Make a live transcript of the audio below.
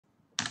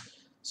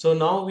So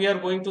now we are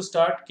going to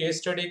start case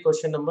study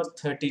question number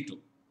 32.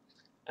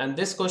 And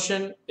this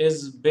question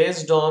is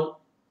based on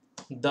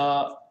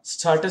the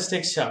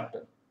statistics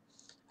chapter.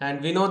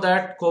 And we know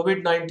that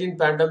COVID-19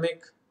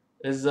 pandemic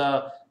is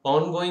a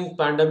ongoing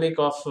pandemic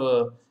of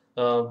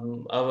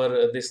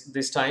our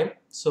this time.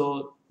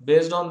 So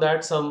based on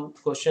that, some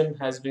question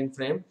has been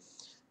framed.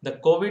 The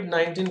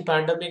COVID-19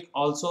 pandemic,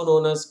 also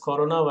known as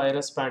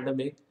coronavirus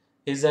pandemic,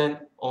 is an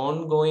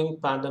ongoing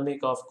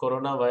pandemic of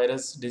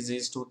coronavirus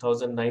disease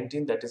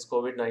 2019, that is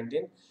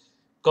COVID-19,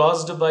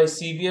 caused by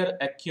severe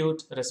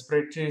acute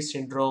respiratory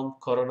syndrome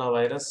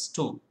coronavirus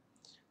 2,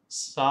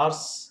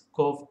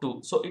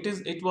 SARS-CoV-2. So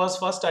it was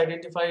first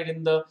identified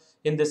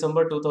in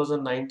December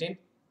 2019,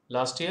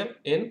 last year,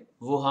 in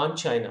Wuhan,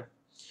 China.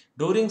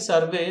 During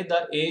survey,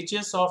 the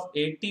ages of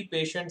 80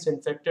 patients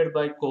infected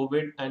by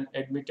COVID and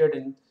admitted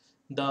in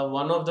the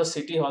one of the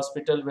city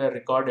hospital were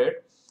recorded,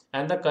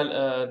 and the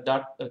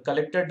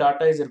collected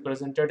data is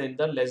represented in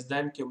the less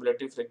than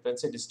cumulative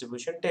frequency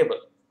distribution table.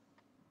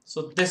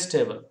 So this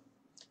table,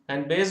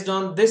 and based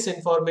on this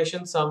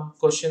information, some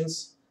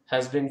questions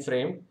has been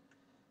framed.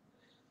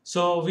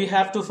 So we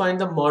have to find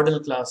the model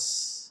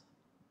class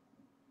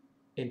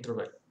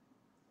interval.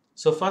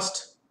 So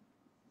first,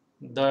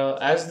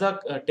 as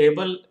the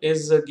table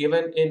is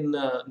given in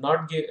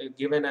not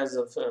given as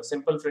a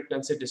simple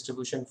frequency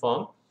distribution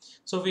form,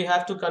 so we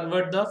have to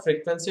convert the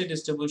frequency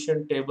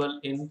distribution table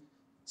in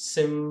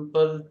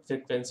simple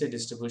frequency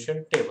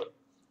distribution table.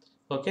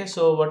 Okay,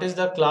 so what is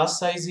the class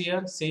size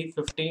here? See,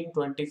 15,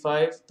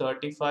 25,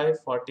 35,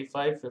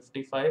 45,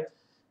 55,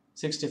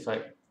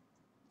 65.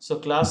 So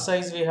class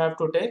size we have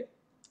to take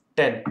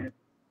 10.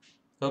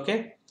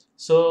 Okay,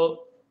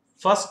 so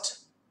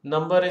first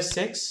number is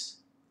 6.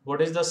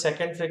 What is the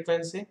second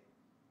frequency?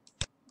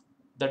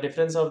 The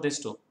difference of these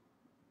two?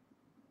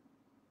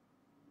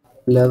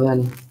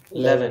 11.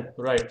 11.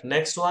 Right.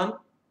 Next one?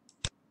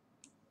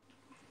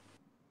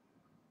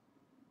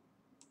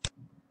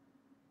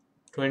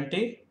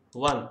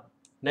 21.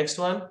 Next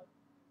one?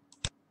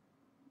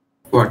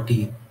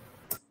 40.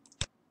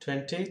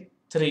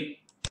 23.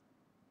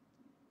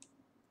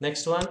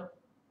 Next one?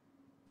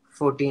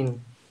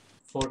 14.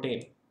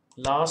 14.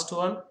 Last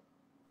one?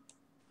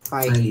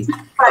 5.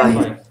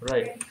 5.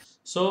 Right.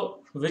 So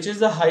which is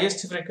the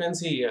highest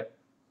frequency here?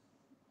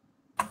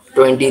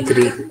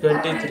 23.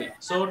 23.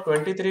 So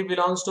 23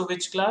 belongs to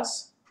which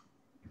class?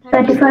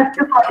 35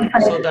 to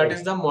 45. So that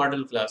is the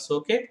model class.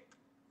 Okay,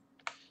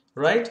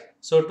 right?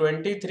 So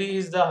 23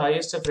 is the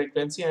highest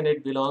frequency and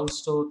it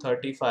belongs to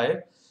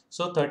 35.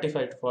 So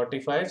 35 to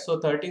 45. So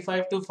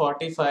 35 to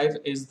 45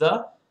 is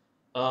the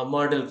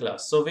model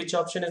class. So which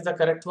option is the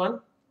correct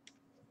one?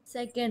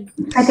 Second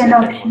Second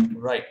option. one.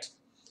 Right.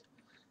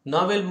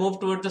 Now we'll move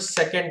toward the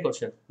second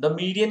question, the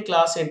median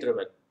class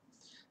interval.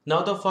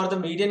 Now for the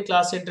median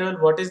class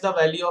interval, what is the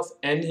value of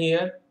n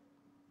here?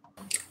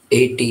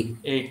 80.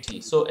 80.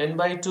 So n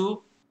by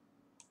 2?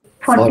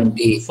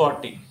 40.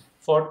 40.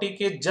 40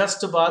 के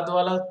just बाद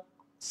वाला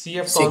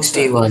CF कौन सा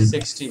 61. है?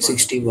 61.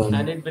 61.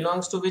 And it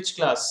belongs to which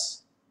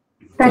class?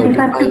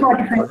 35 to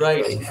 45.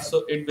 Right.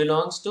 So it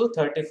belongs to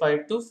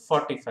 35 to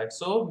 45.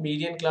 So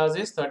median class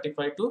is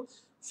 35 to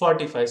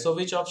 45. So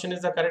which option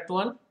is the correct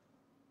one?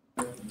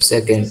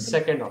 Second.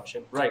 Second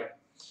option. Right.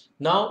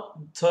 Now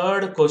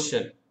third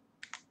question.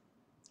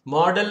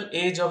 Model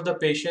age of the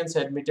patients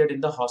admitted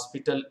in the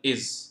hospital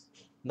is.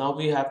 Now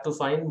we have to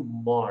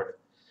find mod.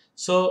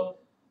 So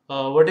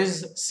what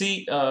is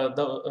C?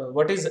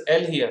 What is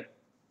L here?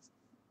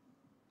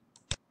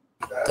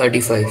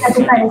 35.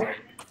 35.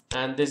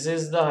 And this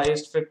is the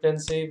highest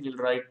frequency. We'll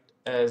write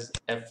as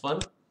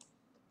F1,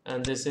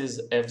 and this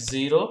is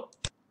F0.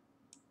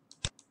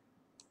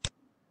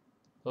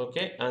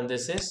 Okay, and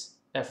this is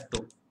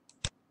F2.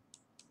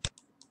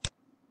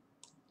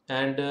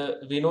 And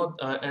we know,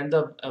 and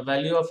the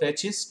value of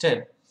H is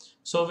 10.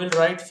 So we'll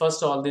write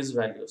first all these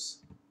values.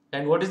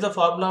 And what is the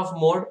formula of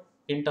mode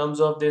in terms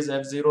of this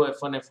F0,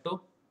 F1, F2?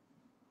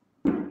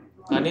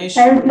 Anish,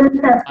 L plus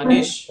F1.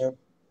 Anish,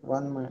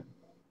 One man.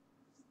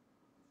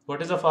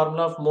 what is the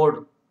formula of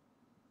mode?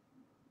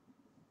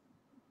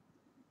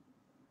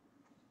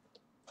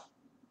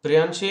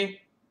 Priyanshi?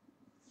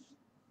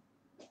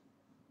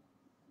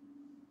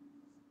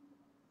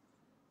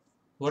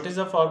 What is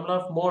the formula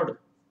of mode?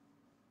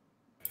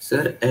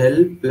 Sir,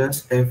 L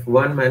plus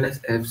F1 minus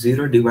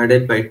F0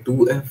 divided by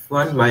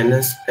 2F1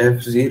 minus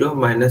F0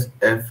 minus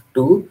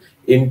F2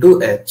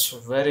 into H.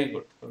 Very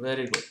good,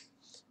 very good.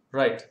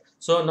 Right.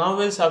 So now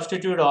we'll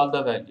substitute all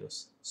the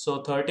values.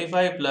 So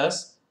 35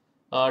 plus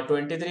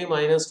 23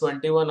 minus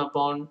 21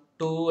 upon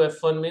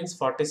 2F1 means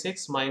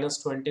 46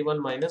 minus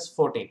 21 minus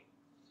 14.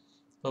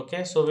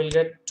 Okay, so we'll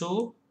get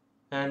 2,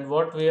 and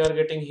what we are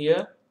getting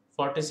here,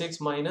 46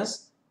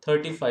 minus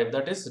 35,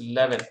 that is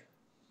 11.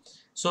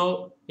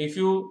 So if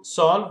you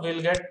solve,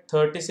 we'll get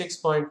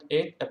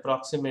 36.8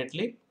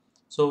 approximately.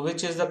 So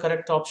which is the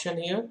correct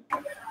option here?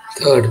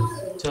 Third.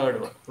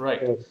 Third one.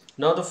 Right.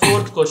 Now the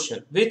fourth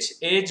question, which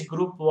age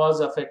group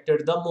was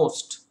affected the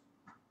most?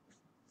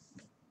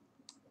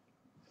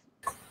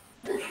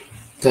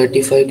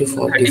 35 to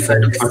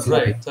 45.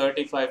 Right,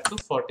 35 to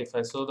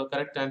 45. So the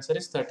correct answer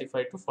is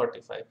 35 to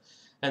 45.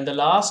 And the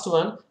last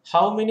one,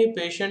 how many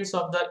patients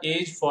of the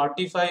age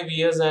 45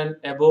 years and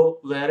above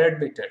were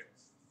admitted?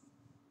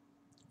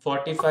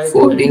 45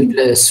 14 and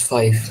plus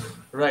 5.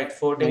 right,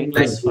 14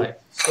 plus 19.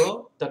 5.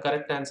 So the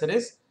correct answer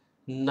is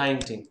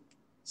 19.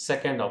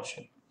 Second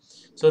option.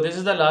 So this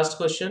is the last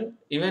question.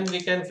 Even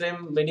we can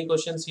frame many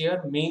questions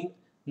here. Mean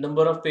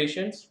number of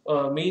patients,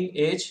 mean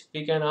age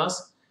we can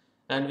ask,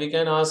 and we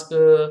can ask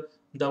the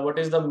what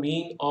is the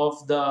mean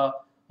of the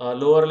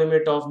lower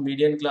limit of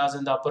median class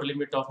and the upper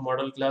limit of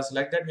model class.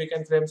 Like that we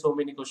can frame so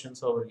many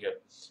questions over here.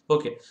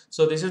 Okay,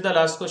 so this is the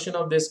last question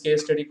of this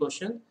case study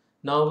question.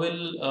 Now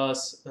we'll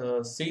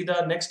see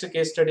the next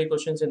case study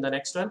questions in the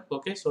next one.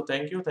 Okay, so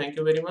thank you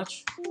very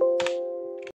much.